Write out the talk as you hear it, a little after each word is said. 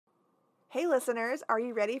Hey listeners, are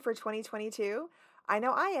you ready for 2022? I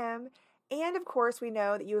know I am. And of course, we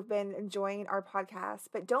know that you have been enjoying our podcast,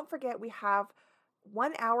 but don't forget we have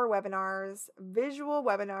 1 hour webinars, visual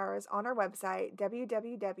webinars on our website,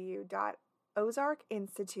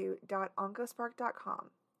 www.ozarkinstitute.oncospark.com.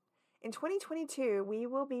 In 2022, we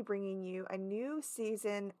will be bringing you a new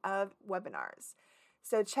season of webinars.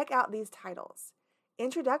 So check out these titles: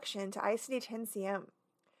 Introduction to ICD-10-CM,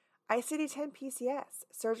 ICD-10 PCS,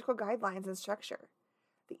 Surgical Guidelines and Structure,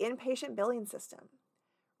 the Inpatient Billing System,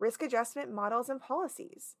 Risk Adjustment Models and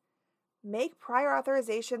Policies, Make Prior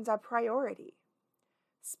Authorizations a Priority,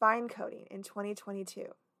 Spine Coding in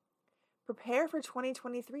 2022, Prepare for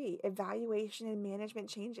 2023 Evaluation and Management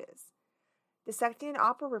Changes, Dissecting an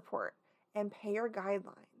Opera Report and Payer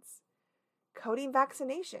Guidelines, Coding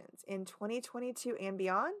Vaccinations in 2022 and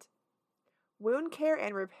Beyond, Wound Care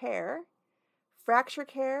and Repair, Fracture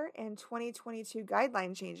Care and 2022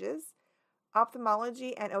 Guideline Changes,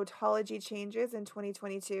 Ophthalmology and Otology Changes in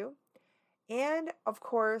 2022, and, of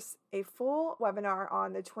course, a full webinar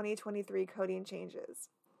on the 2023 coding changes.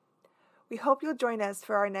 We hope you'll join us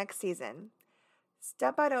for our next season.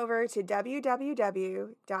 Step on over to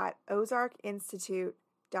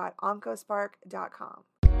www.ozarkinstitute.oncospark.com.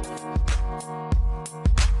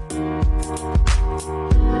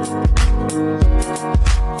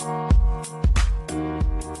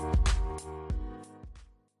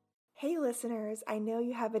 Hey listeners, I know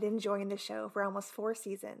you have been enjoying the show for almost 4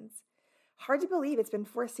 seasons. Hard to believe it's been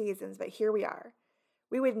 4 seasons, but here we are.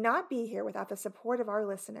 We would not be here without the support of our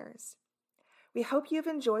listeners. We hope you've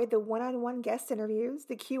enjoyed the one-on-one guest interviews,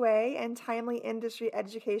 the QA, and timely industry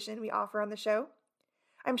education we offer on the show.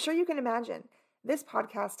 I'm sure you can imagine this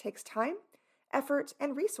podcast takes time, effort,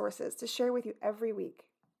 and resources to share with you every week.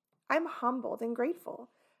 I'm humbled and grateful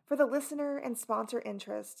for the listener and sponsor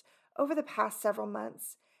interest over the past several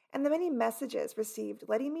months and the many messages received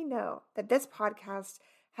letting me know that this podcast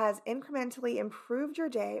has incrementally improved your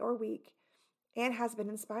day or week and has been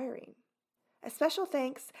inspiring. A special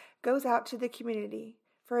thanks goes out to the community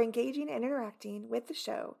for engaging and interacting with the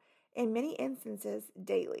show in many instances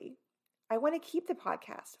daily. I want to keep the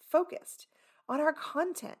podcast focused on our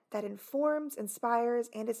content that informs, inspires,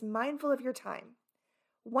 and is mindful of your time.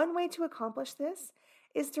 One way to accomplish this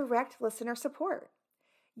is direct listener support.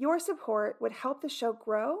 Your support would help the show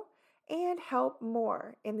grow and help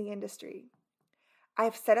more in the industry.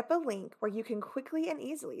 I've set up a link where you can quickly and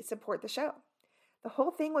easily support the show. The whole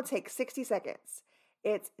thing will take 60 seconds.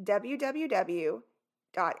 It's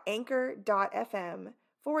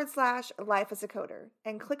www.anchor.fm/lifeasacoder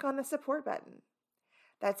and click on the support button.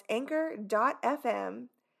 That's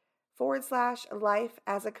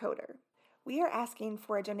anchor.fm/lifeasacoder. We are asking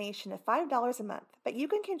for a donation of $5 a month, but you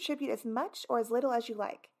can contribute as much or as little as you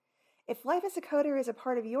like. If Life as a Coder is a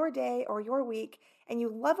part of your day or your week and you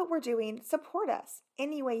love what we're doing, support us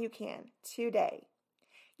any way you can today.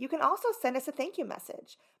 You can also send us a thank you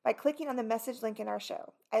message by clicking on the message link in our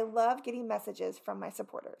show. I love getting messages from my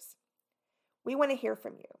supporters. We want to hear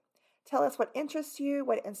from you. Tell us what interests you,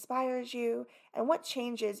 what inspires you, and what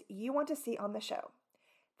changes you want to see on the show.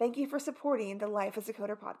 Thank you for supporting the Life as a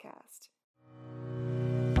Coder podcast.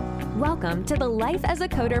 Welcome to the Life as a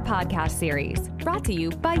Coder podcast series, brought to you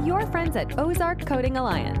by your friends at Ozark Coding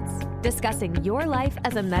Alliance, discussing your life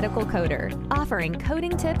as a medical coder, offering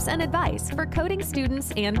coding tips and advice for coding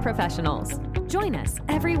students and professionals. Join us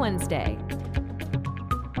every Wednesday.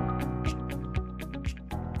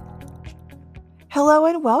 Hello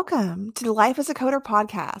and welcome to the Life as a Coder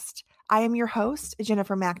podcast. I am your host,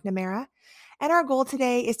 Jennifer McNamara, and our goal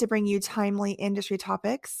today is to bring you timely industry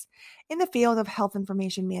topics in the field of health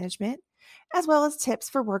information management, as well as tips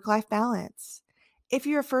for work-life balance. If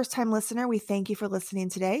you're a first-time listener, we thank you for listening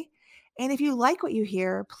today. And if you like what you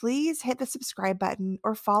hear, please hit the subscribe button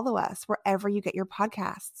or follow us wherever you get your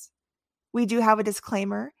podcasts. We do have a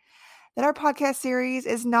disclaimer that our podcast series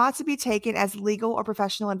is not to be taken as legal or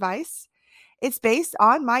professional advice. It's based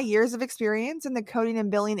on my years of experience in the coding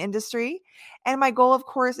and billing industry, and my goal, of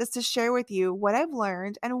course, is to share with you what I've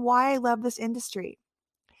learned and why I love this industry.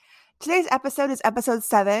 Today's episode is episode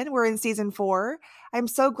 7. We're in season 4. I'm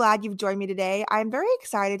so glad you've joined me today. I'm very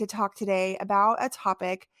excited to talk today about a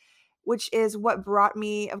topic which is what brought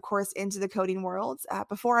me, of course, into the coding world.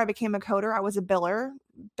 Before I became a coder, I was a biller,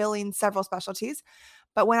 billing several specialties.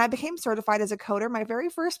 But when I became certified as a coder, my very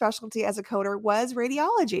first specialty as a coder was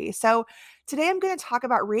radiology. So today I'm going to talk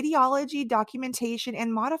about radiology documentation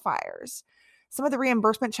and modifiers, some of the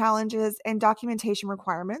reimbursement challenges and documentation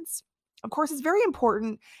requirements. Of course, it's very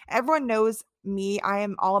important. Everyone knows me. I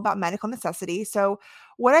am all about medical necessity. So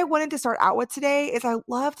what I wanted to start out with today is I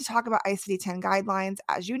love to talk about ICD-10 guidelines,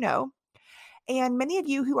 as you know. And many of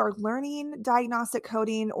you who are learning diagnostic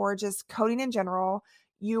coding or just coding in general,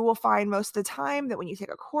 you will find most of the time that when you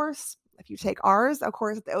take a course, if you take ours, of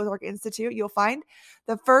course, at the Ozark Institute, you'll find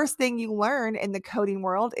the first thing you learn in the coding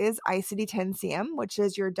world is ICD-10-CM, which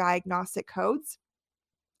is your diagnostic codes.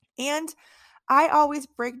 And I always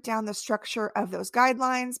break down the structure of those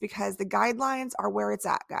guidelines because the guidelines are where it's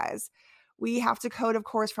at, guys. We have to code, of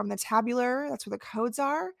course, from the tabular. That's where the codes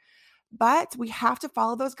are. But we have to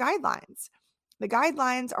follow those guidelines. The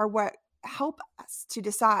guidelines are what help us to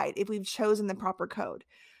decide if we've chosen the proper code.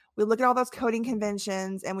 We look at all those coding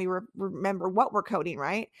conventions and we remember what we're coding,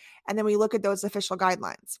 right? And then we look at those official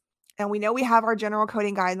guidelines. And we know we have our general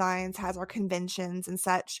coding guidelines, has our conventions and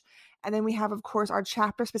such. And then we have, of course, our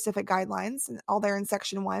chapter-specific guidelines, and all there in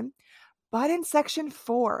Section 1. But in Section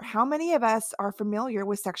 4, how many of us are familiar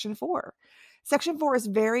with Section 4? Section 4 is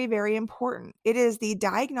very, very important. It is the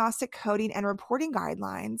diagnostic coding and reporting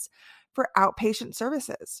guidelines for outpatient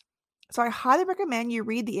services. So I highly recommend you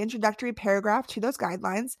read the introductory paragraph to those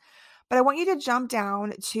guidelines, but I want you to jump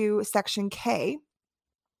down to Section K,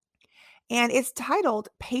 and it's titled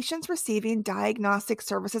Patients Receiving Diagnostic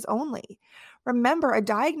Services Only. Remember, a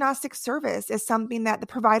diagnostic service is something that the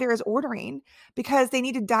provider is ordering because they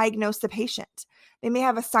need to diagnose the patient. They may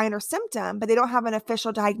have a sign or symptom, but they don't have an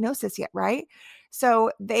official diagnosis yet, right?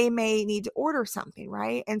 So they may need to order something,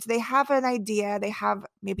 right? And so they have an idea, they have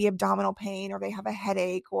maybe abdominal pain, or they have a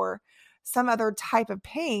headache, or some other type of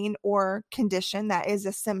pain or condition that is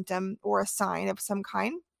a symptom or a sign of some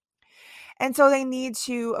kind. And so they need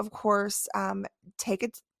to, of course,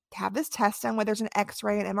 have this test done, whether it's an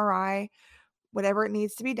X-ray, an MRI, whatever it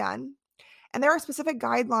needs to be done. And there are specific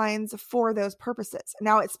guidelines for those purposes.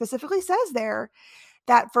 Now, it specifically says there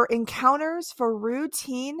that for encounters for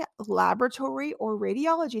routine laboratory or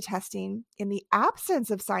radiology testing in the absence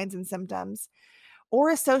of signs and symptoms or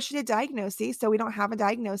associated diagnoses, so we don't have a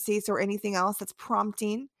diagnosis or anything else that's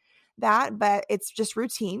prompting that, but it's just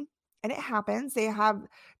routine, and it happens. They have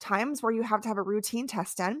times where you have to have a routine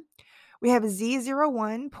test done. We have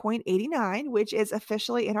Z01.89, which is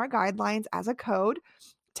officially in our guidelines as a code.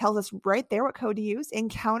 Tells us right there what code to use.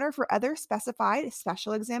 Encounter for other specified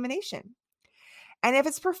special examination. And if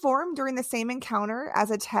it's performed during the same encounter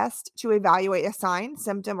as a test to evaluate a sign,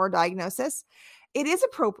 symptom, or diagnosis, it is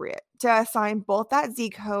appropriate to assign both that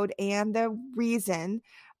Z code and the reason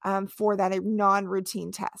for that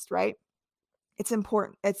non-routine test, right? It's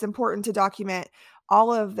important. It's important to document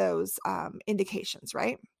all of those indications,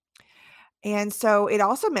 right? And so it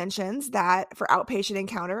also mentions that for outpatient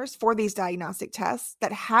encounters for these diagnostic tests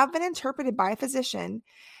that have been interpreted by a physician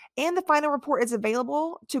and the final report is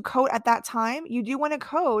available to code at that time, you do want to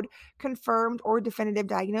code confirmed or definitive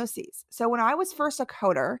diagnoses. So when I was first a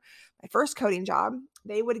coder, my first coding job,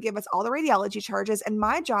 they would give us all the radiology charges. And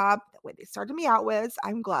my job, what they started me out with,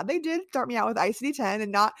 I'm glad they did start me out with ICD-10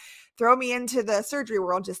 and not throw me into the surgery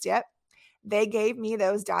world just yet. They gave me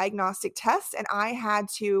those diagnostic tests and I had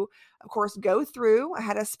to, of course, go through. I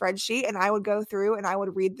had a spreadsheet and I would go through and I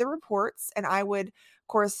would read the reports and I would, of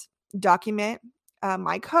course, document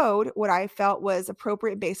my code, what I felt was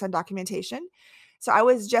appropriate based on documentation. So I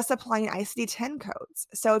was just applying ICD-10 codes.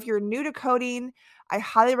 So if you're new to coding, I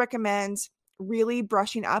highly recommend really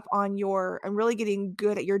brushing up on and really getting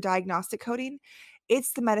good at your diagnostic coding.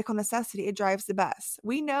 It's the medical necessity. It drives the bus.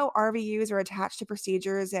 We know RVUs are attached to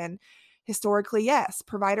procedures, and historically, yes,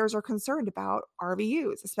 providers are concerned about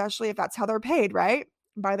RVUs, especially if that's how they're paid, right?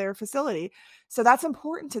 By their facility. So that's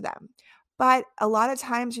important to them. But a lot of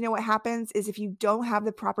times, what happens is if you don't have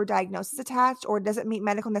the proper diagnosis attached or it doesn't meet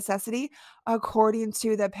medical necessity according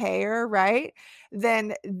to the payer, right,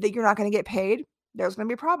 then you're not going to get paid. There's going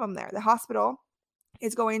to be a problem there. The hospital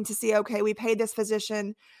is going to see, okay, we paid this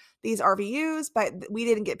physician these RVUs, but we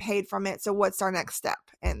didn't get paid from it. So what's our next step?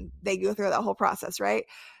 And they go through that whole process, right?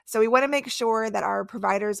 So we want to make sure that our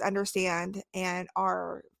providers understand and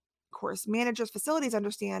our, of course, managers, facilities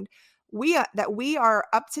understand that we are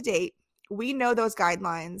up to date. We know those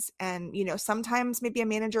guidelines, and sometimes maybe a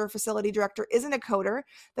manager or facility director isn't a coder.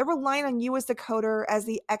 They're relying on you as the coder, as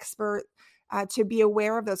the expert, to be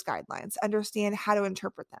aware of those guidelines, understand how to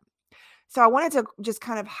interpret them. So I wanted to just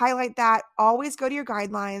kind of highlight that. Always go to your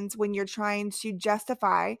guidelines when you're trying to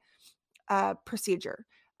justify a procedure.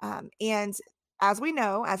 And as we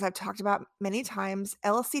know, as I've talked about many times,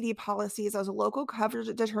 LCD policies, those local coverage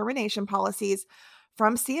determination policies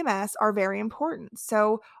from CMS, are very important.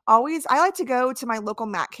 So I like to go to my local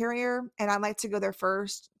MAC carrier, and I like to go there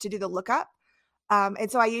first to do the lookup. And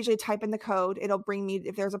so I usually type in the code. It'll bring me,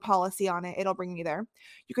 if there's a policy on it, it'll bring me there.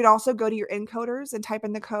 You could also go to your encoders and type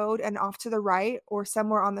in the code, and off to the right or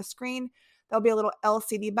somewhere on the screen, there'll be a little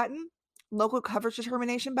LCD button. local coverage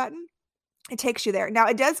determination button, it takes you there. Now,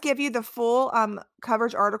 it does give you the full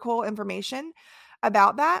coverage article information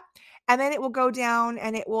about that. And then it will go down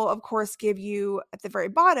and it will, of course, give you at the very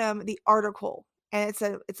bottom the article. And it's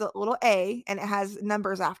a little A and it has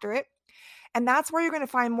numbers after it. And that's where you're going to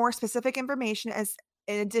find more specific information, as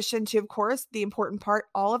in addition to, of course, the important part,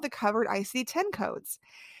 all of the covered ICD-10 codes.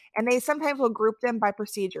 And they sometimes will group them by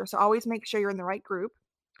procedure. So always make sure you're in the right group.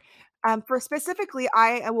 For specifically,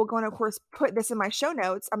 I will go and, of course, put this in my show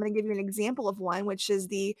notes. I'm going to give you an example of one, which is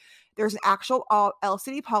there's an actual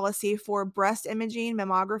LCD policy for breast imaging,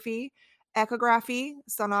 mammography, echography,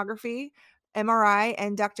 sonography, MRI,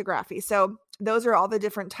 and ductography. So those are all the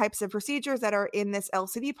different types of procedures that are in this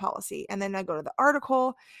LCD policy. And then I go to the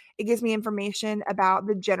article. It gives me information about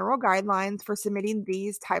the general guidelines for submitting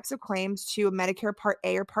these types of claims to a Medicare Part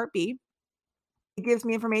A or Part B. It gives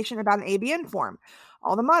me information about an ABN form,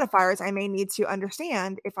 all the modifiers I may need to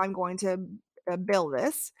understand if I'm going to bill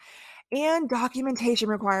this, and documentation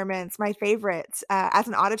requirements, my favorites. As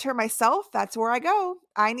an auditor myself, that's where I go.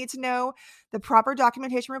 I need to know the proper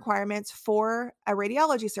documentation requirements for a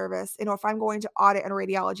radiology service, and if I'm going to audit a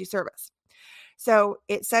radiology service. So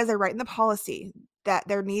it says there right in the policy that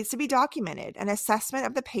there needs to be documented an assessment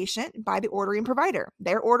of the patient by the ordering provider.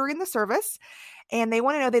 They're ordering the service and they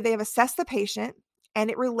want to know that they have assessed the patient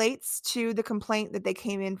and it relates to the complaint that they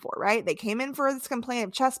came in for, right? They came in for this complaint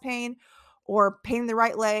of chest pain or pain in the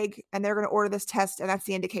right leg, and they're going to order this test, and that's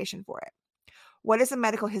the indication for it. What is a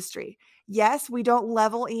medical history? Yes, we don't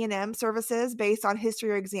level E&M services based on history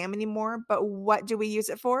or exam anymore, but what do we use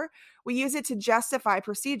it for? We use it to justify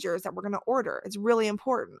procedures that we're going to order. It's really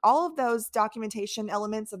important. All of those documentation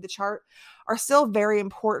elements of the chart are still very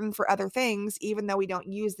important for other things, even though we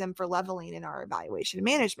don't use them for leveling in our evaluation and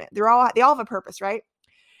management. They all have a purpose, right?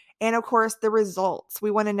 And of course, the results. We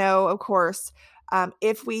want to know, of course,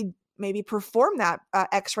 if we maybe perform that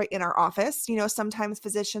x-ray in our office. Sometimes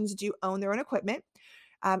physicians do own their own equipment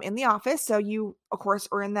in the office. So you, of course,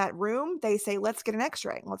 are in that room. They say, let's get an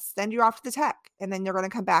x-ray. Let's send you off to the tech. And then they're going to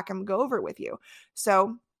come back and go over it with you.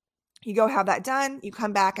 So you go have that done. You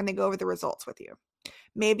come back and they go over the results with you.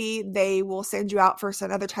 Maybe they will send you out for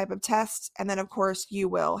some other type of test. And then, of course, you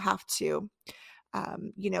will have to,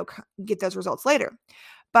 get those results later.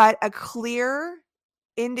 But a clear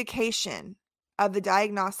indication of the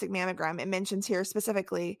diagnostic mammogram, it mentions here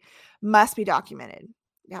specifically, must be documented.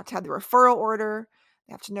 You have to have the referral order.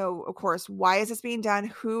 You have to know, of course, why is this being done?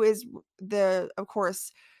 Who is the, of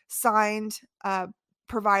course, signed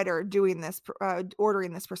provider doing this,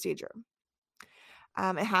 ordering this procedure?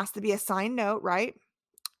 It has to be a signed note, right?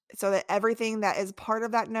 So that everything that is part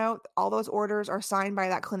of that note, all those orders are signed by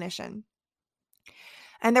that clinician.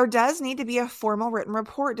 And there does need to be a formal written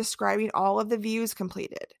report describing all of the views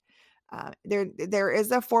completed. There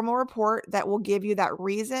is a formal report that will give you that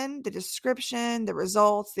reason, the description, the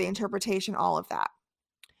results, the interpretation, all of that.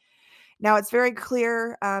 Now, it's very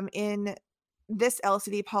clear in this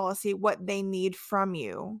LCD policy what they need from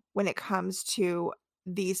you when it comes to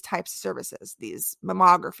these types of services, these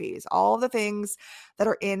mammographies, all the things that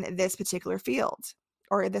are in this particular field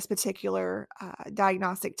or this particular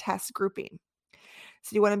diagnostic test grouping.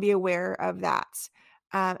 So you want to be aware of that.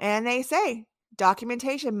 And they say,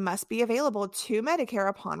 documentation must be available to Medicare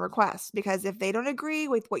upon request, because if they don't agree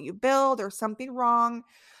with what you billed or something wrong,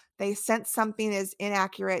 they sense something is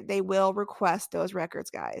inaccurate, they will request those records,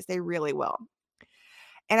 guys. They really will.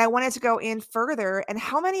 And I wanted to go in further. And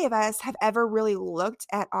how many of us have ever really looked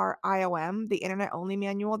at our IOM, the Internet Only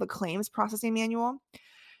Manual, the Claims Processing Manual?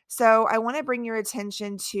 So I want to bring your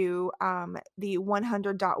attention to the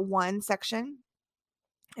 100.1 section.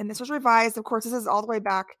 And this was revised. Of course, this is all the way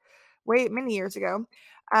back many years ago.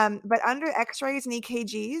 But under x-rays and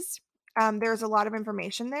EKGs, there's a lot of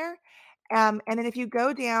information there. And then if you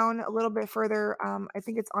go down a little bit further, I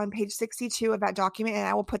think it's on page 62 of that document, and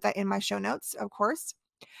I will put that in my show notes, of course.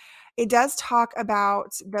 It does talk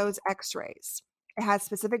about those x-rays. It has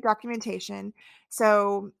specific documentation.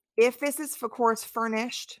 So if this is, of course,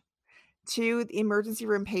 furnished to the emergency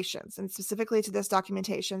room patients and specifically to this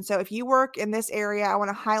documentation. So if you work in this area, I want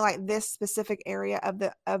to highlight this specific area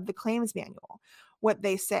of the claims manual, what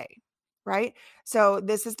they say, right? So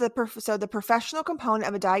this is the professional component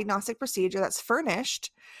of a diagnostic procedure that's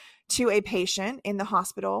furnished to a patient in the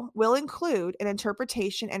hospital will include an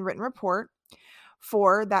interpretation and written report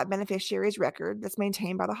for that beneficiary's record that's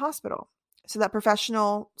maintained by the hospital. So that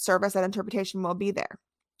professional service, that interpretation will be there.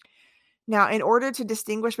 Now, in order to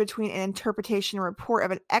distinguish between an interpretation and report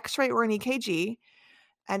of an x-ray or an EKG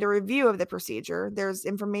and a review of the procedure, there's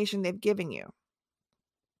information they've given you.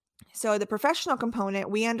 So the professional component,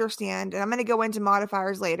 we understand, and I'm going to go into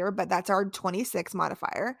modifiers later, but that's our 26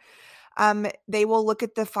 modifier. They will look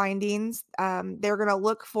at the findings. They're going to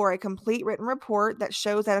look for a complete written report that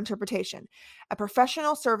shows that interpretation. A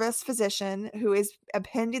professional service physician who is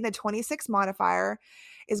appending the 26 modifier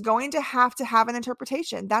is going to have an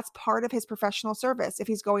interpretation. That's part of his professional service if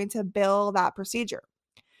he's going to bill that procedure.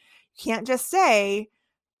 You can't just say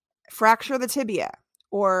fracture the tibia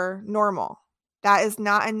or normal. That is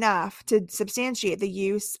not enough to substantiate the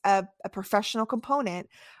use of a professional component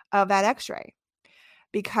of that x-ray,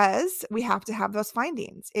 because we have to have those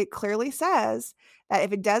findings. It clearly says that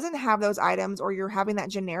if it doesn't have those items, or you're having that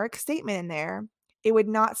generic statement in there, it would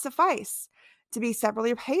not suffice to be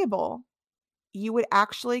separately payable. You would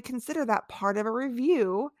actually consider that part of a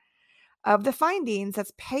review of the findings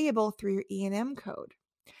that's payable through your E&M code.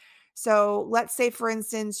 So let's say, for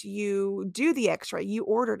instance, you do the x-ray, you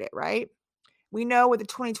ordered it, right? We know with the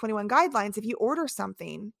 2021 guidelines, if you order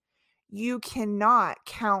something, you cannot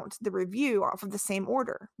count the review off of the same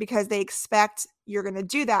order because they expect you're going to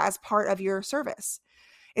do that as part of your service.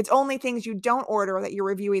 It's only things you don't order that you're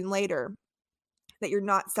reviewing later that you're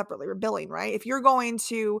not separately billing, right? If you're going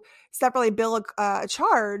to separately bill a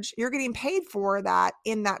charge, you're getting paid for that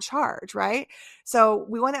in that charge, right? So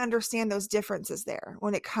we want to understand those differences there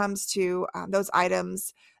when it comes to those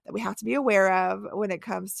items that we have to be aware of when it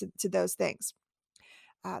comes to those things,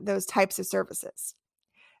 those types of services.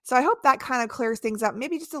 So I hope that kind of clears things up,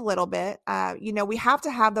 maybe just a little bit. We have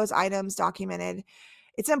to have those items documented.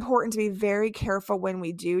 It's important to be very careful when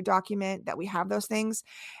we do document that we have those things.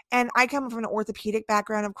 And I come from an orthopedic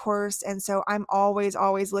background, of course, and so I'm always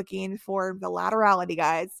looking for the laterality,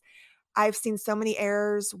 guys. I've seen so many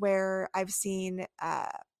errors where I've seen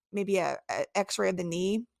maybe a x-ray of the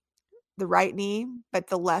knee, the right knee, but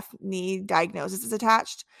the left knee diagnosis is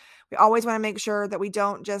attached. We always want to make sure that we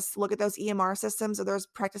don't just look at those EMR systems or those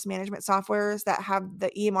practice management softwares that have the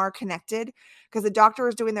EMR connected, because the doctor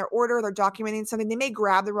is doing their order, they're documenting something, they may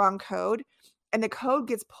grab the wrong code, and the code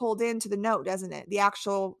gets pulled into the note, doesn't it? The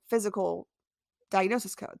actual physical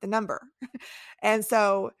diagnosis code, the number. And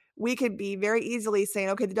so we could be very easily saying,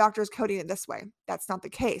 okay, the doctor is coding it this way. That's not the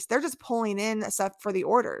case. They're just pulling in stuff for the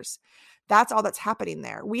orders. That's all that's happening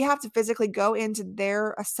there. We have to physically go into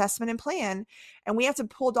their assessment and plan, and we have to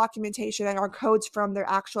pull documentation and our codes from their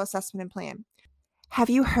actual assessment and plan. Have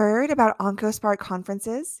you heard about OncoSpark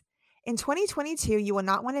conferences? In 2022, you will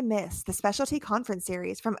not want to miss the specialty conference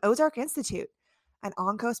series from Ozark Institute, an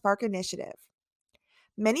OncoSpark initiative.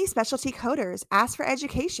 Many specialty coders ask for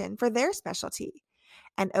education for their specialty,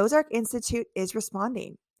 and Ozark Institute is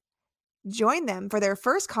responding. Join them for their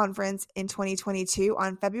first conference in 2022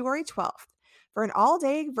 on February 12th for an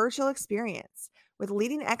all-day virtual experience with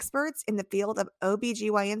leading experts in the field of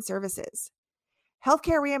OB/GYN services.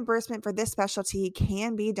 Healthcare reimbursement for this specialty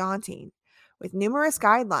can be daunting, with numerous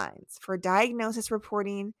guidelines for diagnosis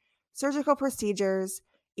reporting, surgical procedures,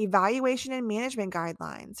 evaluation and management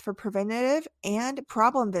guidelines for preventative and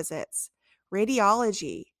problem visits,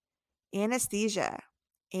 radiology, anesthesia,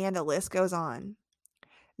 and the list goes on.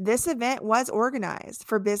 This event was organized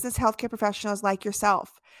for business healthcare professionals like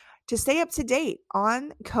yourself to stay up to date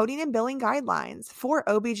on coding and billing guidelines for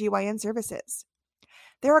OB/GYN services.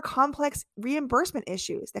 There are complex reimbursement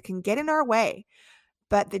issues that can get in our way,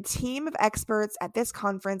 but the team of experts at this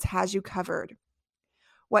conference has you covered.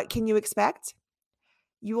 What can you expect?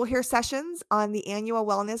 You will hear sessions on the annual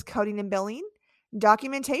wellness coding and billing,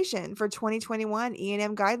 documentation for 2021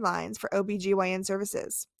 E&M guidelines for OB/GYN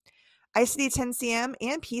services, ICD-10-CM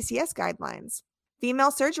and PCS guidelines,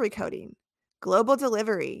 female surgery coding, global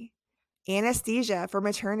delivery, anesthesia for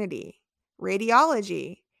maternity,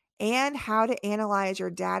 radiology, and how to analyze your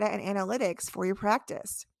data and analytics for your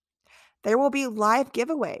practice. There will be live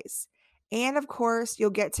giveaways, and of course, you'll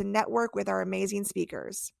get to network with our amazing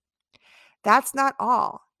speakers. That's not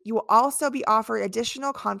all. You will also be offered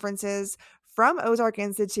additional conferences from Ozark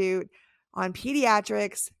Institute on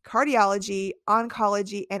pediatrics, cardiology,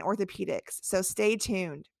 oncology, and orthopedics. So stay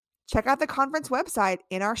tuned. Check out the conference website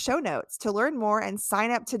in our show notes to learn more and sign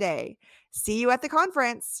up today. See you at the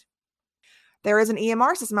conference. There is an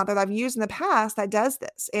EMR system out there that I've used in the past that does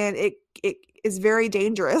this, and it is very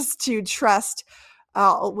dangerous to trust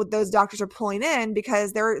what those doctors are pulling in,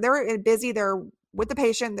 because they're busy, they're with the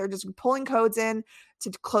patient, they're just pulling codes in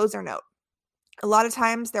to close their note. A lot of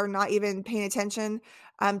times they're not even paying attention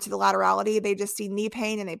to the laterality. They just see knee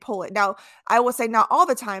pain and they pull it. Now, I will say not all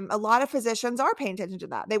the time. A lot of physicians are paying attention to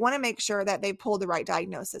that. They want to make sure that they pull the right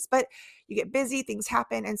diagnosis, but you get busy, things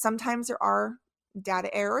happen, and sometimes there are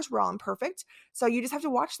data errors. We're all imperfect. So you just have to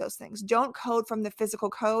watch those things. Don't code from the physical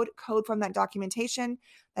code, code from that documentation,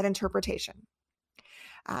 that interpretation.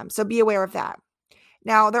 So be aware of that.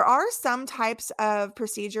 Now, there are some types of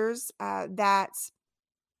procedures that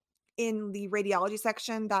in the radiology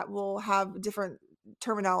section that will have different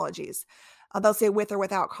terminologies. They'll say with or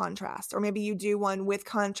without contrast, or maybe you do one with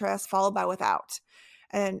contrast followed by without.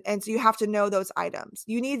 And so you have to know those items.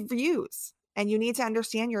 You need views and you need to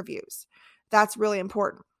understand your views. That's really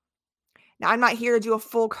important. Now, I'm not here to do a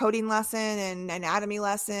full coding lesson and anatomy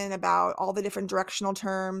lesson about all the different directional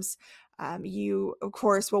terms. You, of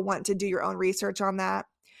course, will want to do your own research on that.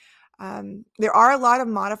 There are a lot of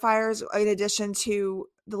modifiers in addition to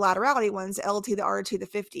the laterality ones, the LT, the RT, the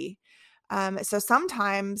 50. So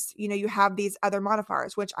sometimes, you have these other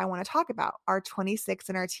modifiers, which I want to talk about, R26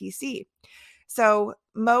 and RTC. So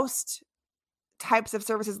most types of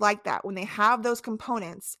services like that, when they have those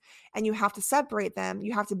components and you have to separate them,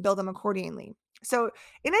 you have to build them accordingly. So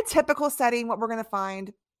in a typical setting, what we're going to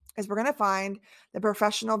find is we're going to find the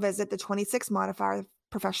professional visit, the 26 modifier, the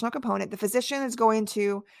professional component. The physician is going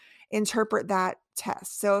to interpret that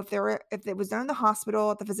test. So if it was done in the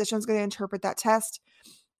hospital, the physician is going to interpret that test.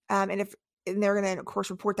 And they're going to, of course,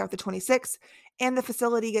 report that with the 26, and the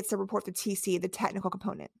facility gets to report the TC, the technical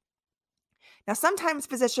component. Now, sometimes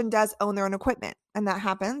physician does own their own equipment, and that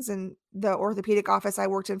happens. In the orthopedic office I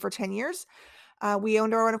worked in for 10 years, we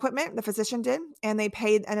owned our own equipment, the physician did, and they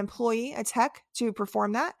paid an employee, a tech, to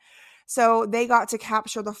perform that. So they got to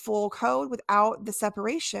capture the full code without the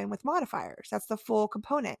separation with modifiers. That's the full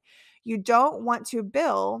component. You don't want to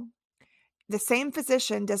bill, the same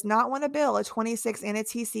physician does not want to bill a 26 and a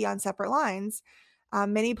TC on separate lines.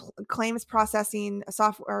 Many claims processing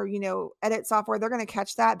software, edit software, they're going to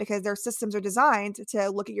catch that because their systems are designed to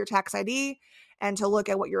look at your tax ID and to look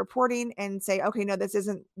at what you're reporting and say, okay, no, this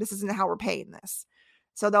isn't how we're paying this.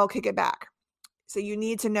 So they'll kick it back. So you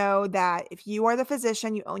need to know that if you are the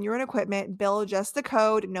physician, you own your own equipment, bill just the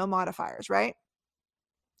code, no modifiers, right?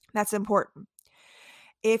 That's important.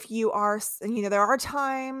 If you are, there are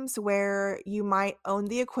times where you might own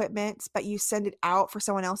the equipment, but you send it out for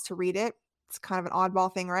someone else to read it. It's kind of an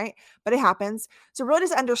oddball thing, right? But it happens. So really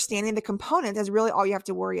just understanding the component is really all you have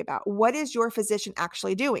to worry about. What is your physician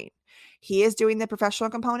actually doing? He is doing the professional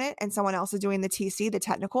component and someone else is doing the TC, the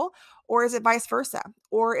technical, or is it vice versa?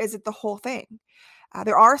 Or is it the whole thing?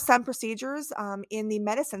 There are some procedures in the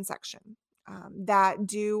medicine section that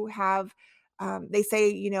do have, they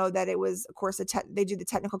say, that it was, of course, they do the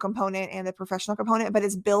technical component and the professional component, but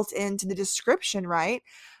it's built into the description, right,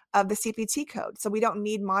 of the CPT code. So we don't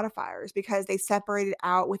need modifiers because they separate it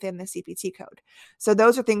out within the CPT code. So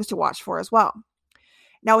those are things to watch for as well.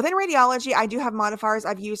 Now, within radiology, I do have modifiers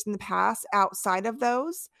I've used in the past outside of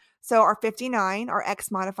those. So our 59 are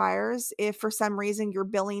X modifiers. If for some reason you're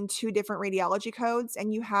billing two different radiology codes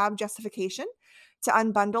and you have justification to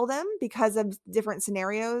unbundle them because of different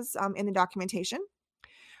scenarios in the documentation,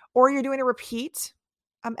 or you're doing a repeat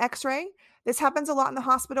x-ray. This happens a lot in the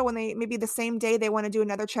hospital when they maybe the same day they want to do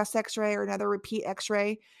another chest x-ray or another repeat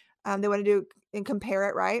x-ray. They want to do and compare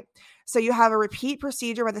it, right? So you have a repeat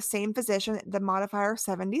procedure by the same physician, the modifier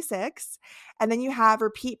 76, and then you have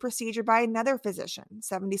repeat procedure by another physician,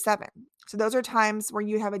 77. So those are times where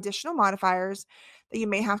you have additional modifiers that you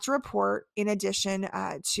may have to report in addition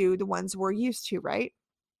to the ones we're used to, right?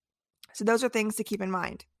 So those are things to keep in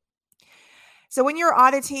mind. So when you're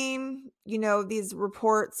auditing, these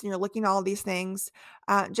reports and you're looking at all of these things,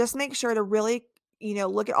 just make sure to really,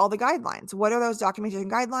 look at all the guidelines. What are those documentation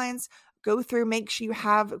guidelines? Go through, make sure you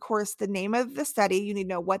have, of course, the name of the study. You need to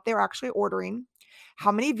know what they're actually ordering,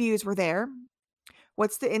 how many views were there,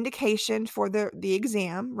 what's the indication for the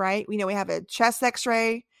exam, right? We have a chest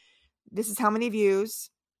x-ray. This is how many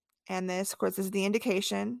views. And this, of course, is the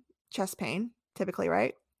indication, chest pain, typically,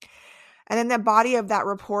 right? And in the body of that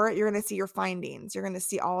report, you're going to see your findings. You're going to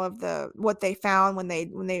see all of what they found when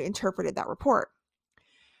they interpreted that report.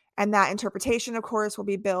 And that interpretation, of course, will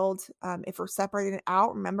be billed. If we're separating it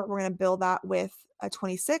out, remember, we're going to bill that with a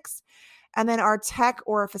 26. And then our tech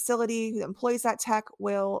or a facility who employs that tech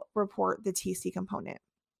will report the TC component.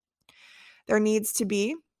 There needs to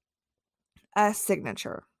be a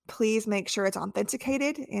signature. Please make sure it's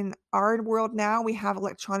authenticated. In our world now, we have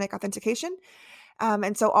electronic authentication.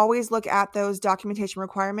 And so always look at those documentation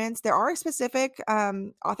requirements. There are specific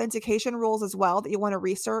authentication rules as well that you want to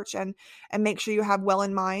research and make sure you have well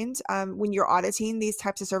in mind when you're auditing these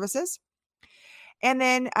types of services. And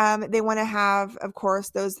then they want to have, of course,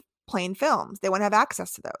 those plain films. They want to have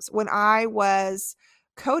access to those. When I was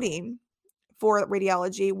coding for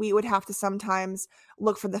radiology, we would have to sometimes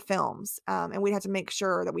look for the films, and we'd have to make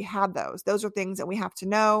sure that we had those. Those are things that we have to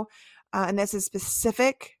know, and this is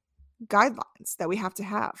specific guidelines that we have to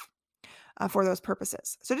have for those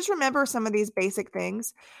purposes. So just remember some of these basic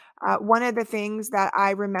things. One of the things that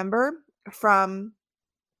I remember from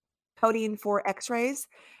coding for x-rays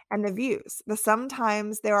and the views,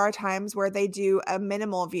 sometimes there are times where they do a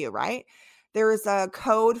minimal view, right? There is a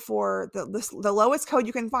code for the lowest code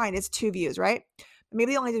you can find is 2 views, right?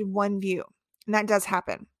 Maybe they only did 1 view, and that does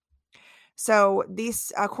happen. So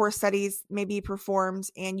these core studies may be performed,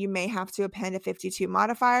 and you may have to append a 52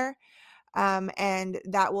 modifier, and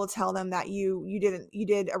that will tell them that you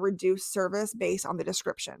did a reduced service based on the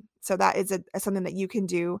description. So that is something that you can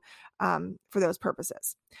do for those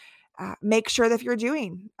purposes. Make sure that if you're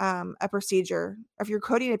doing a procedure, if you're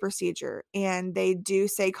coding a procedure and they do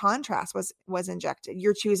say contrast was injected,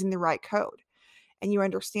 you're choosing the right code and you're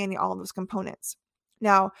understanding all of those components.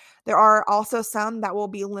 Now, there are also some that will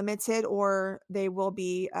be limited, or they will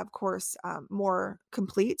be, of course, more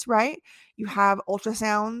complete, right? You have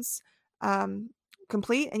ultrasounds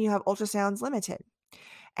complete and you have ultrasounds limited.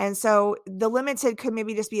 And so the limited could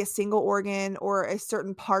maybe just be a single organ or a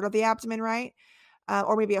certain part of the abdomen, right?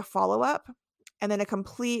 Or maybe a follow-up. And then a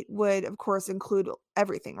complete would, of course, include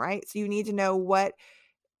everything, right? So you need to know what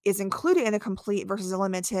is included in a complete versus a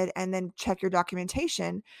limited, and then check your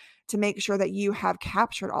documentation to make sure that you have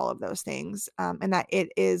captured all of those things, and that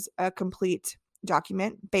it is a complete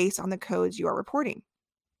document based on the codes you are reporting.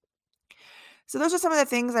 So those are some of the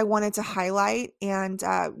things I wanted to highlight. And,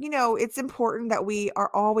 it's important that we are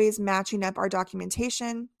always matching up our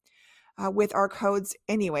documentation with our codes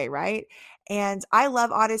anyway, right? And I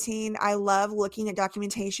love auditing. I love looking at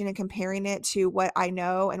documentation and comparing it to what I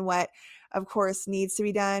know and what, of course, needs to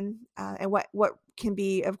be done, and what can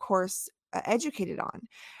be, of course, educated on.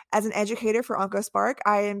 As an educator for OncoSpark,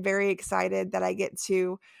 I am very excited that I get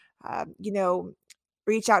to,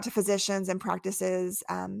 reach out to physicians and practices.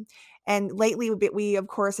 And lately, we of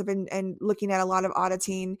course have been looking at a lot of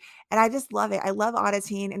auditing, and I just love it. I love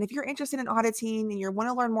auditing. And if you're interested in auditing and you want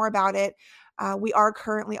to learn more about it, we are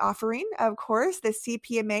currently offering, of course, the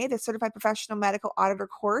CPMA, the Certified Professional Medical Auditor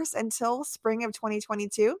course, until spring of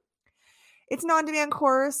 2022. It's an on-demand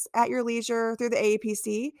course at your leisure through the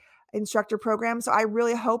AAPC instructor program. So I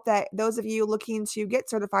really hope that those of you looking to get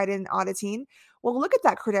certified in auditing will look at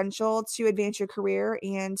that credential to advance your career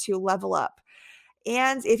and to level up.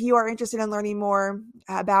 And if you are interested in learning more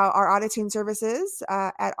about our auditing services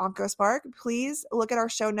at OncoSpark, please look at our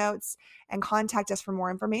show notes and contact us for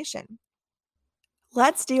more information.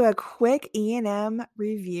 Let's do a quick E&M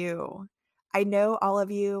review. I know all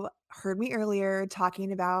of you heard me earlier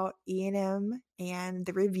talking about E&M and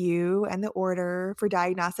the review and the order for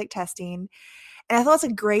diagnostic testing. And I thought it's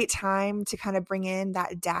a great time to kind of bring in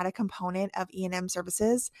that data component of E&M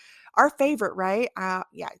services. Our favorite, right?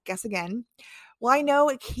 Guess again. Well, I know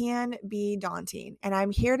it can be daunting, and I'm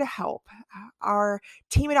here to help. Our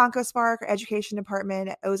team at OncoSpark, our education department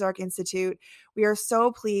at Ozark Institute, we are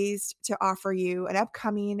so pleased to offer you an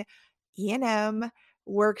upcoming E&M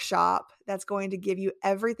workshop that's going to give you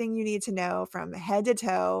everything you need to know from head to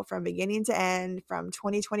toe, from beginning to end, from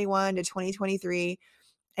 2021 to 2023,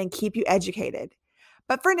 and keep you educated.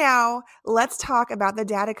 But for now, let's talk about the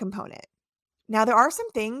data component. Now, there are some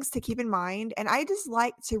things to keep in mind, and I just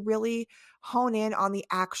like to really hone in on the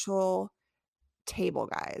actual table,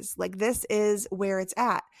 guys. Like, this is where it's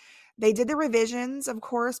at. They did the revisions, of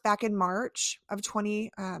course, back in March of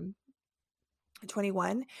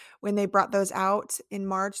 2021. When they brought those out in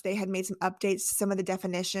March, they had made some updates to some of the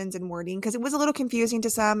definitions and wording because it was a little confusing to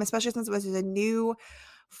some, especially since it was a new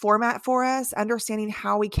format for us, understanding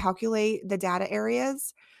how we calculate the data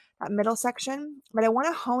areas, that middle section. But I want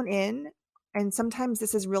to hone in, and sometimes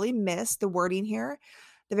this is really missed, the wording here.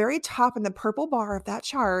 The very top in the purple bar of that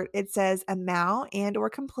chart, it says amount and or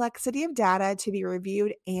complexity of data to be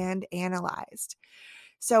reviewed and analyzed.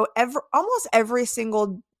 So almost every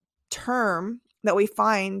single term that we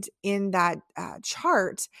find in that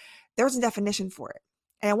chart, there's a definition for it.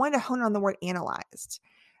 And I wanted to hone on the word analyzed.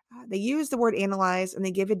 They use the word analyzed and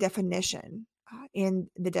they give a definition in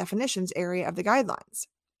the definitions area of the guidelines.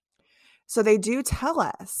 So they do tell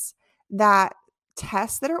us that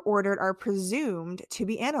tests that are ordered are presumed to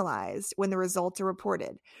be analyzed when the results are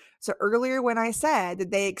reported. So earlier when I said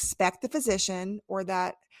that they expect the physician or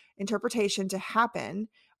that interpretation to happen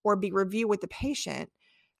or be reviewed with the patient,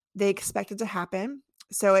 they expect it to happen.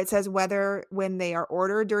 So it says whether when they are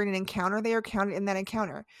ordered during an encounter, they are counted in that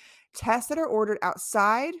encounter. Tests that are ordered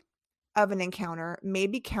outside of an encounter may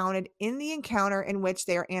be counted in the encounter in which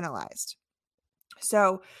they are analyzed.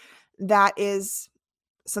 So that is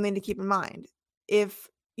something to keep in mind. If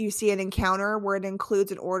you see an encounter where it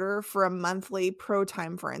includes an order for a monthly pro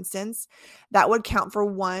time, for instance, that would count for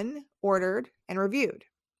 1 ordered and reviewed.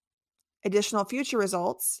 Additional future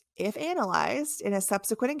results, if analyzed in a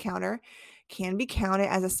subsequent encounter, can be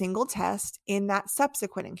counted as a single test in that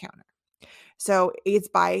subsequent encounter. So it's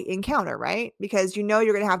by encounter, right? Because you're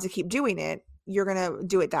going to have to keep doing it. You're going to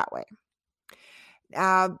do it that way.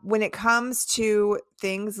 When it comes to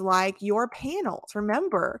things like your panels,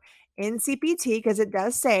 remember in CPT, because it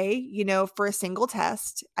does say, for a single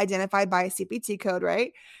test identified by a CPT code,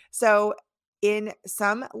 right? So in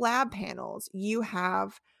some lab panels, you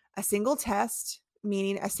have a single test,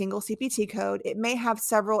 meaning a single CPT code. It may have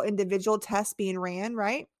several individual tests being ran,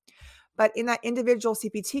 right? But in that individual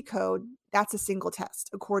CPT code, that's a single test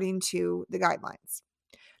according to the guidelines.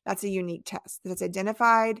 That's a unique test that's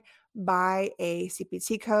identified by a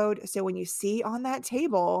CPT code. So when you see on that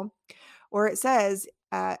table where it says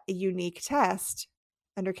a unique test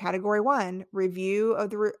under category 1, review of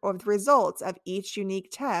the results of each unique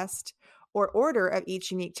test or order of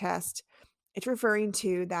each unique test, it's referring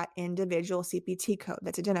to that individual CPT code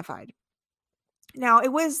that's identified. Now,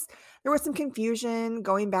 there was some confusion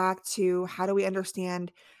going back to how do we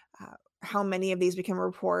understand how many of these we can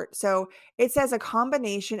report. So it says a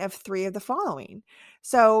combination of 3 of the following.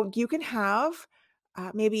 So you can have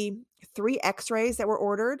maybe 3 x-rays that were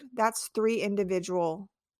ordered. That's 3 individual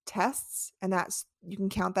tests, and you can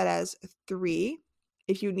count that as 3.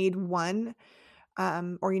 If you need 1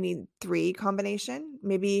 or you need 3 combination,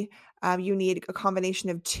 maybe you need a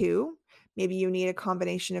combination of 2. Maybe you need a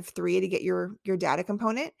combination of 3 to get your data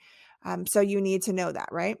component. So you need to know that,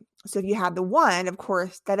 right? So if you have the 1, of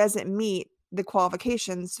course, that doesn't meet the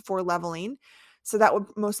qualifications for leveling. So that would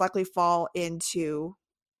most likely fall into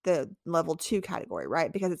the level 2 category,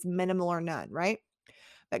 right? Because it's minimal or none, right?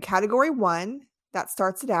 But category 1, that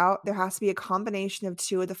starts it out. There has to be a combination of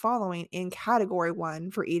 2 of the following in category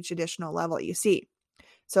 1 for each additional level that you see.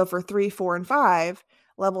 So for 3, 4, and 5,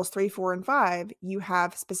 levels 3, 4, and 5, you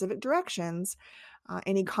have specific directions.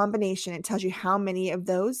 Any combination, it tells you how many of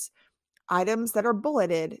those items that are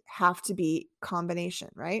bulleted have to be combination,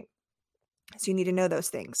 right? So you need to know those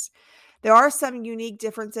things. There are some unique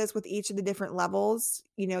differences with each of the different levels.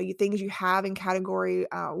 Things you have in category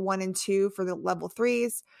 1 and 2 for the level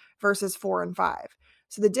 3s versus 4 and 5.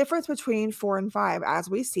 So the difference between 4 and 5, as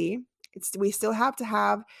we see, we still have to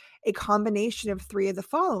have a combination of 3 of the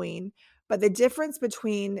following, but the difference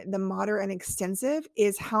between the moderate and extensive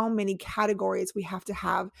is how many categories we have to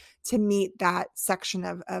have to meet that section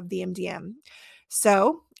of the MDM.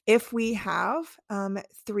 So if we have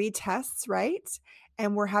 3 tests, right,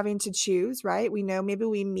 and we're having to choose, right, we know maybe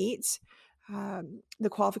we meet the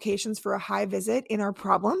qualifications for a high visit in our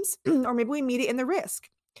problems, or maybe we meet it in the risk.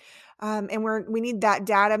 And we need that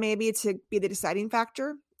data maybe to be the deciding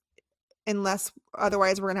factor, unless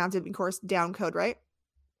otherwise we're going to have to, of course, down code, right?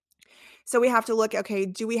 So we have to look, okay,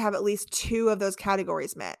 do we have at least 2 of those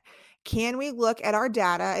categories met? Can we look at our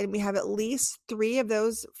data and we have at least 3 of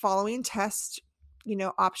those following test,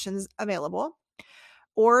 options available?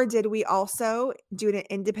 Or did we also do an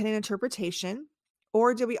independent interpretation?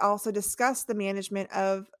 Or did we also discuss the management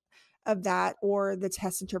of that or the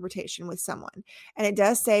test interpretation with someone? And it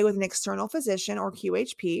does say with an external physician or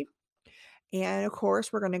QHP. And of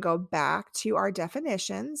course, we're going to go back to our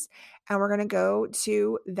definitions and we're going to go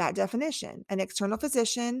to that definition. An external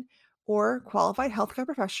physician or qualified healthcare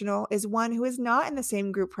professional is one who is not in the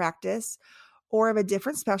same group practice or of a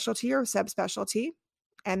different specialty or subspecialty.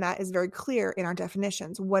 And that is very clear in our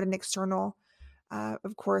definitions, what an external,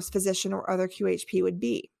 of course, physician or other QHP would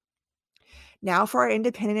be. Now for our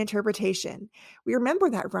independent interpretation. We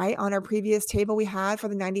remember that, right? On our previous table we had for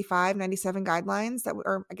the 95, 97 guidelines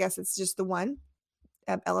or I guess it's just the one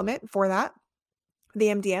element for that, the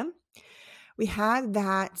MDM. We had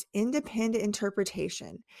that independent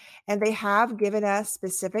interpretation, and they have given us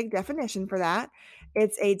specific definition for that.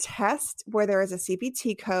 It's a test where there is a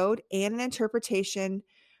CPT code and an interpretation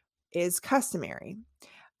is customary.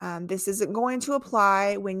 This isn't going to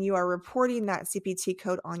apply when you are reporting that CPT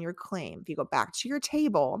code on your claim. If you go back to your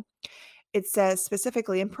table, it says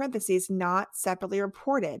specifically in parentheses, not separately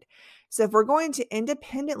reported. So if we're going to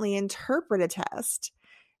independently interpret a test,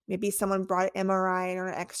 maybe someone brought an MRI or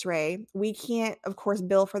an X-ray, we can't, of course,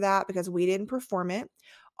 bill for that because we didn't perform it.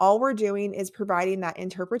 All we're doing is providing that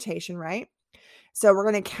interpretation, right? So we're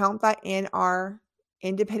going to count that in our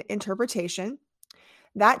independent interpretation.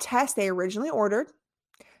 That test they originally ordered,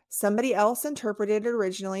 somebody else interpreted it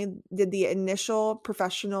originally, did the initial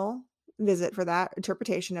professional visit for that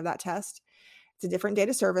interpretation of that test. It's a different date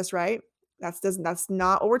of service, right? That's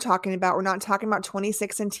not what we're talking about. We're not talking about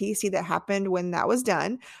 26 and TC that happened when that was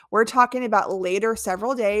done. We're talking about later,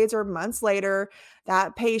 several days or months later,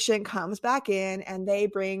 that patient comes back in and they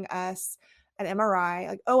bring us an MRI,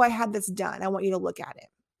 like, oh, I had this done. I want you to look at it.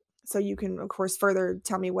 So you can, of course, further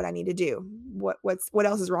tell me what I need to do. What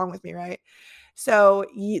else is wrong with me, right? So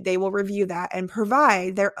they will review that and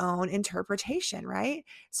provide their own interpretation, right?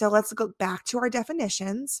 So let's go back to our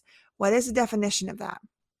definitions. What is the definition of that?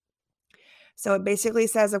 So it basically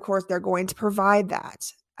says, of course, they're going to provide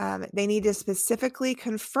that. They need to specifically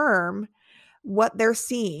confirm what they're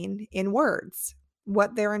seeing in words,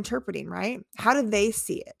 what they're interpreting, right? How do they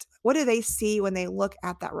see it? What do they see when they look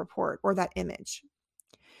at that report or that image?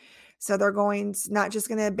 So they're not just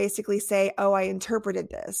going to basically say, oh, I interpreted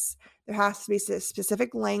this. There has to be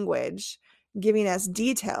specific language giving us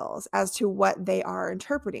details as to what they are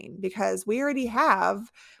interpreting, because we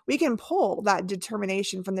can pull that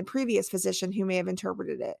determination from the previous physician who may have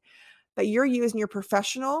interpreted it. But you're using your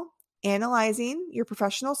analyzing your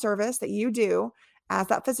professional service that you do as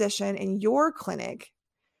that physician in your clinic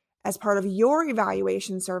as part of your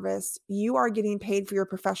evaluation service. You are getting paid for your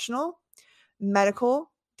professional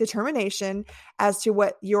medical determination as to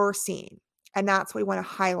what you're seeing. And that's what we want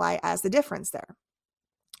to highlight as the difference there.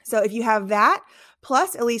 So if you have that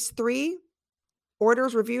plus at least 3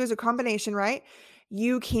 orders, reviews, a combination, right?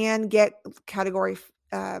 You can get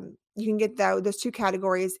those 2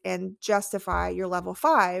 categories and justify your level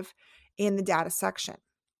 5 in the data section.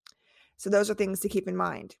 So those are things to keep in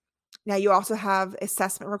mind. Now you also have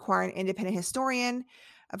assessment requiring independent historian,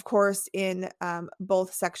 of course, in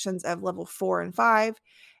both sections of level 4 and 5.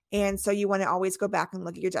 And so you want to always go back and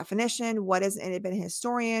look at your definition. What is an independent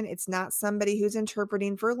historian? It's not somebody who's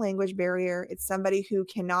interpreting for a language barrier. It's somebody who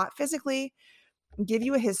cannot physically give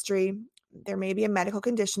you a history. There may be a medical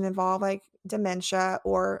condition involved, like dementia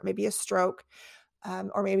or maybe a stroke,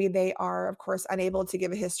 or maybe they are, of course, unable to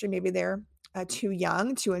give a history. Maybe they're too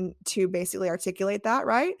young to basically articulate that,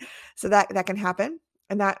 right? So that can happen,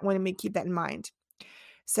 and that when we keep that in mind.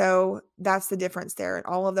 So that's the difference there in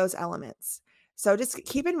all of those elements. So just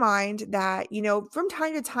keep in mind that, from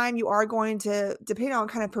time to time, you are going to, depending on what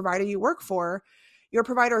kind of provider you work for, your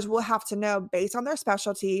providers will have to know based on their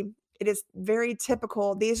specialty. It is very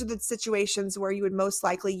typical. These are the situations where you would most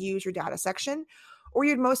likely use your data section, or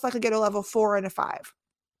you'd most likely get a level 4 and a 5.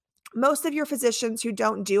 Most of your physicians who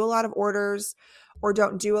don't do a lot of orders or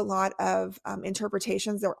don't do a lot of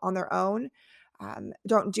interpretations on their own,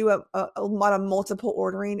 don't do a lot of multiple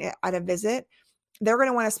ordering at a visit, they're going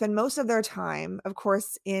to want to spend most of their time, of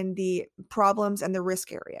course, in the problems and the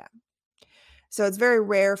risk area. So it's very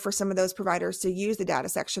rare for some of those providers to use the data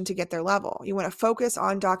section to get their level. You want to focus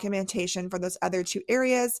on documentation for those other 2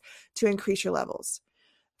 areas to increase your levels.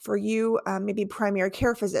 For you, maybe primary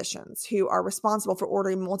care physicians who are responsible for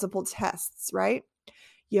ordering multiple tests, right?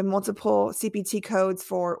 You have multiple CPT codes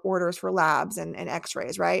for orders for labs and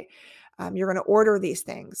x-rays, right? You're going to order these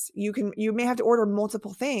things. You may have to order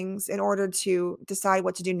multiple things in order to decide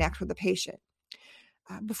what to do next with the patient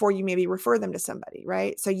before you maybe refer them to somebody,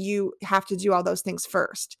 right? So you have to do all those things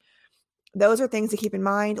first. Those are things to keep in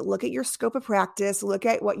mind. Look at your scope of practice. Look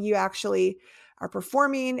at what you actually are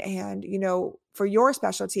performing and, for your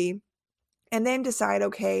specialty, and then decide,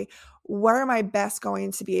 okay, where am I best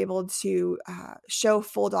going to be able to show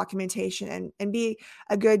full documentation and be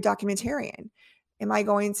a good documentarian? Am I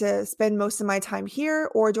going to spend most of my time here,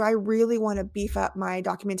 or do I really want to beef up my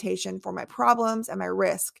documentation for my problems and my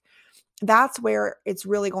risk? That's where it's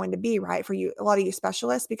really going to be, right, for you, a lot of you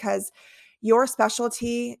specialists, because your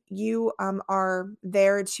specialty, you are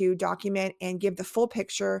there to document and give the full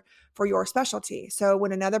picture for your specialty. So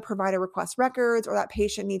when another provider requests records or that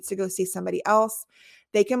patient needs to go see somebody else,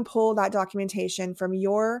 they can pull that documentation from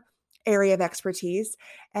your area of expertise,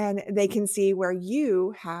 and they can see where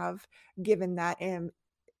you have given that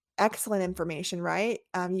excellent information, right?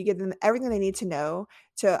 You give them everything they need to know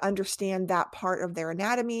to understand that part of their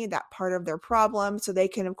anatomy, that part of their problem, so they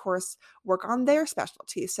can, of course, work on their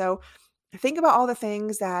specialty. So think about all the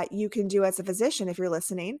things that you can do as a physician, if you're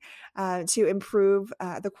listening, to improve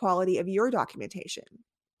the quality of your documentation.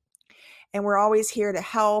 And we're always here to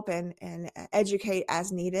help and educate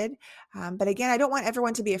as needed. But again, I don't want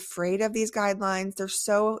everyone to be afraid of these guidelines. They're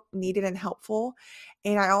so needed and helpful.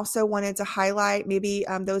 And I also wanted to highlight maybe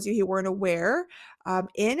those of you who weren't aware,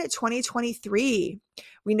 in 2023,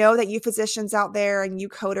 we know that you physicians out there and you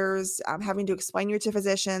coders having to explain you to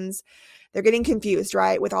physicians, they're getting confused,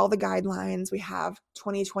 right? With all the guidelines. We have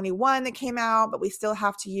 2021 that came out, but we still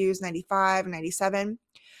have to use 95 and 97.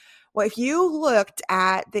 Well, if you looked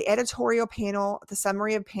at the editorial panel, the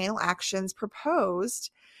summary of panel actions proposed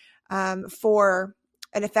for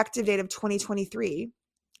an effective date of 2023.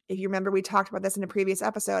 If you remember, we talked about this in a previous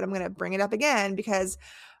episode. I'm going to bring it up again because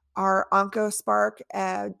our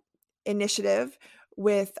OncoSpark initiative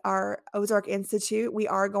with our Ozark Institute, we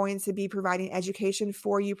are going to be providing education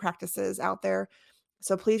for you practices out there.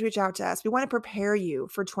 So please reach out to us. We want to prepare you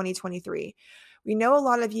for 2023. We know a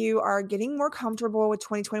lot of you are getting more comfortable with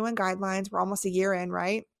 2021 guidelines. We're almost a year in,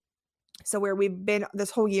 right? So where we've been this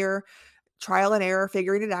whole year, trial and error,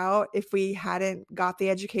 figuring it out if we hadn't got the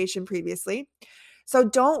education previously. So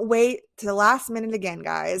don't wait to the last minute again,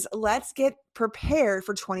 guys. Let's get prepared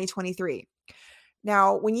for 2023.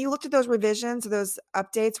 Now, when you looked at those revisions, those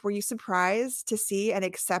updates, were you surprised to see an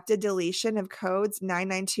accepted deletion of codes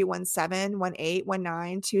 99217, 18,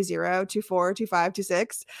 19, 20, 24, 25,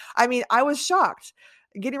 26? I mean, I was shocked.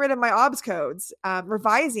 Getting rid of my OBS codes,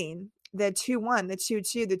 revising the 21, the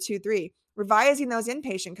 22, the 23, revising those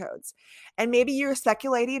inpatient codes. And maybe you're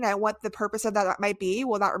speculating at what the purpose of that might be.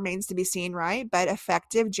 Well, that remains to be seen, right? But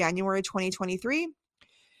effective January 2023,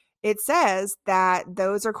 it says that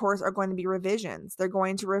those, of course, are going to be revisions. They're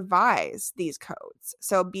going to revise these codes.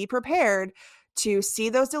 So be prepared to see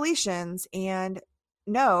those deletions and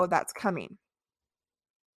know that's coming.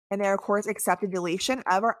 And they're, of course, accepted deletion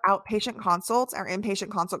of our outpatient consults, our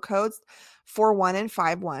inpatient consult codes 4.1 and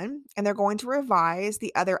 5.1. And they're going to revise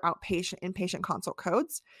the other outpatient, inpatient consult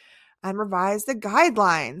codes and revise the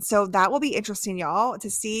guidelines. So that will be interesting, y'all, to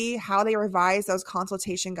see how they revise those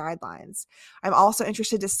consultation guidelines. I'm also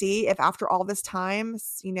interested to see if after all this time,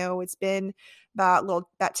 it's been about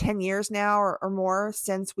 10 years now or more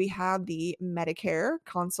since we had the Medicare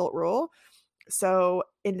consult rule. So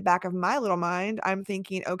in the back of my little mind, I'm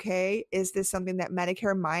thinking, okay, is this something that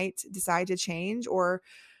Medicare might decide to change or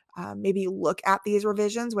maybe look at these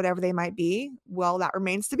revisions, whatever they might be? Well, that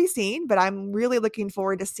remains to be seen, but I'm really looking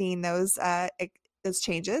forward to seeing those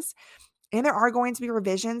changes. And there are going to be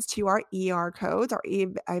revisions to our ER codes,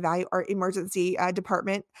 our emergency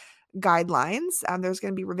department guidelines. There's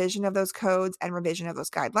going to be revision of those codes and revision of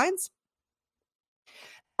those guidelines.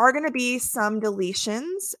 Are going to be some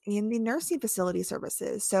deletions in the nursing facility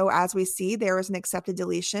services. So as we see, there is an accepted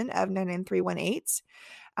deletion of 99318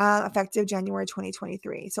 effective January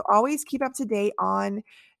 2023. So always keep up to date on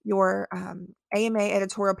your AMA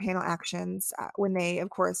editorial panel actions when they, of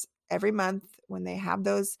course, every month when they have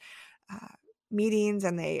those meetings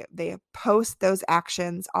and they post those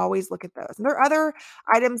actions, always look at those. And there are other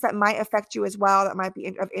items that might affect you as well that might be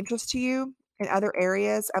of interest to you in other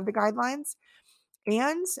areas of the guidelines.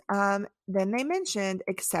 And then they mentioned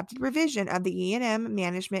accepted revision of the E&M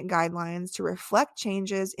management guidelines to reflect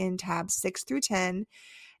changes in tabs 6 through 10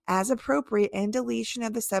 as appropriate and deletion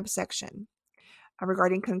of the subsection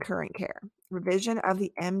regarding concurrent care. Revision of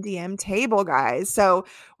the MDM table, guys. So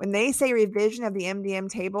when they say revision of the MDM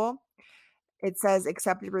table, it says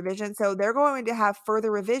accepted revision. So they're going to have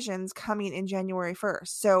further revisions coming in January 1st.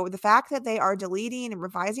 So the fact that they are deleting and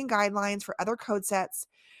revising guidelines for other code sets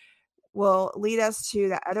will lead us to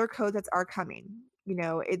that other code sets are coming.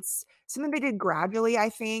 It's something they did gradually, I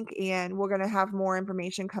think, and we're going to have more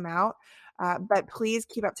information come out. But please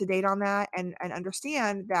keep up to date on that and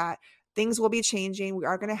understand that things will be changing. We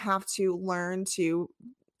are going to have to learn to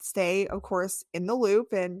stay, of course, in the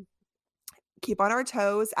loop and keep on our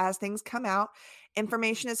toes as things come out.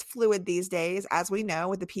 Information is fluid these days, as we know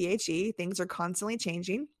with the PHE. Things are constantly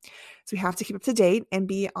changing. So we have to keep up to date and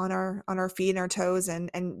be on our feet and our toes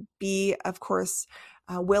and be, of course,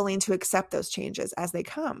 willing to accept those changes as they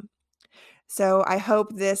come. So I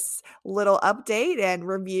hope this little update and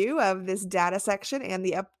review of this data section and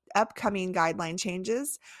the upcoming guideline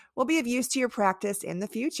changes will be of use to your practice in the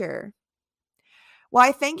future. Well,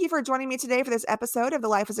 I thank you for joining me today for this episode of the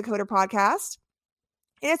Life as a Coder podcast.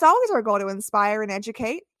 And it's always our goal to inspire and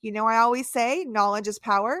educate. I always say knowledge is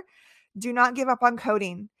power. Do not give up on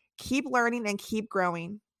coding. Keep learning and keep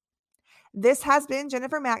growing. This has been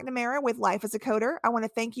Jennifer McNamara with Life as a Coder. I want to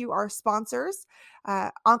thank you, our sponsors,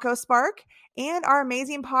 OncoSpark, and our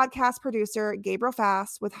amazing podcast producer, Gabriel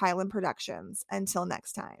Fast with Highland Productions. Until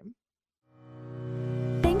next time.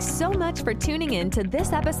 Thanks so much for tuning in to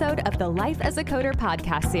this episode of the Life as a Coder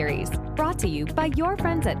podcast series, brought to you by your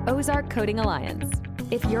friends at Ozark Coding Alliance.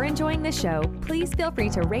 If you're enjoying the show, please feel free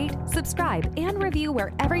to rate, subscribe, and review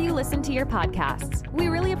wherever you listen to your podcasts. We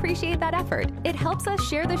really appreciate that effort. It helps us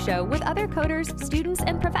share the show with other coders, students,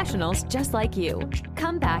 and professionals just like you.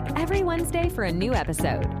 Come back every Wednesday for a new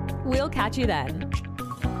episode. We'll catch you then.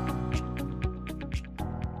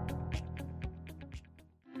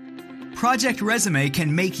 Project Resume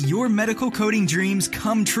can make your medical coding dreams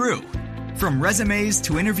come true. From resumes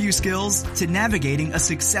to interview skills to navigating a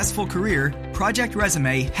successful career, Project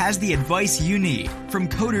Resume has the advice you need from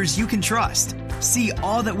coders you can trust. See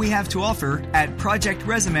all that we have to offer at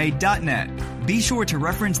projectresume.net. Be sure to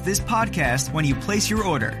reference this podcast when you place your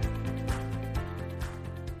order.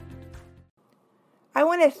 I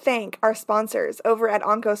want to thank our sponsors over at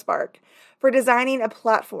OncoSpark for designing a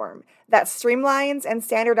platform that streamlines and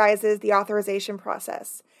standardizes the authorization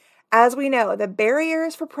process. As we know, the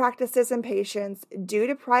barriers for practices and patients due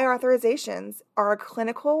to prior authorizations are a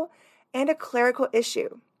clinical and a clerical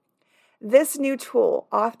issue. This new tool,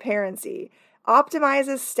 AuthParency,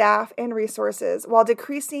 optimizes staff and resources while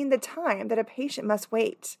decreasing the time that a patient must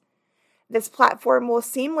wait. This platform will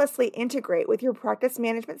seamlessly integrate with your practice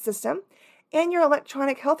management system and your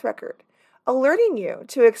electronic health record, alerting you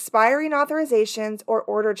to expiring authorizations or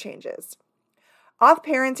order changes.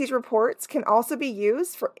 AuthParency's reports can also be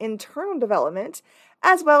used for internal development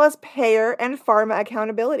as well as payer and pharma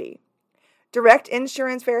accountability. Direct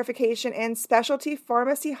insurance verification and specialty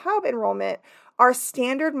pharmacy hub enrollment are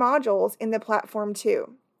standard modules in the platform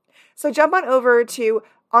too. So jump on over to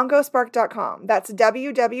oncospark.com. That's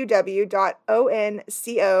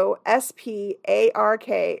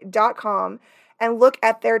www.oncospark.com and look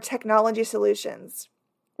at their technology solutions.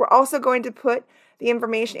 We're also going to put the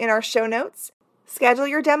information in our show notes. Schedule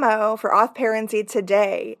your demo for AuthParency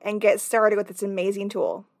today and get started with this amazing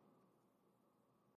tool.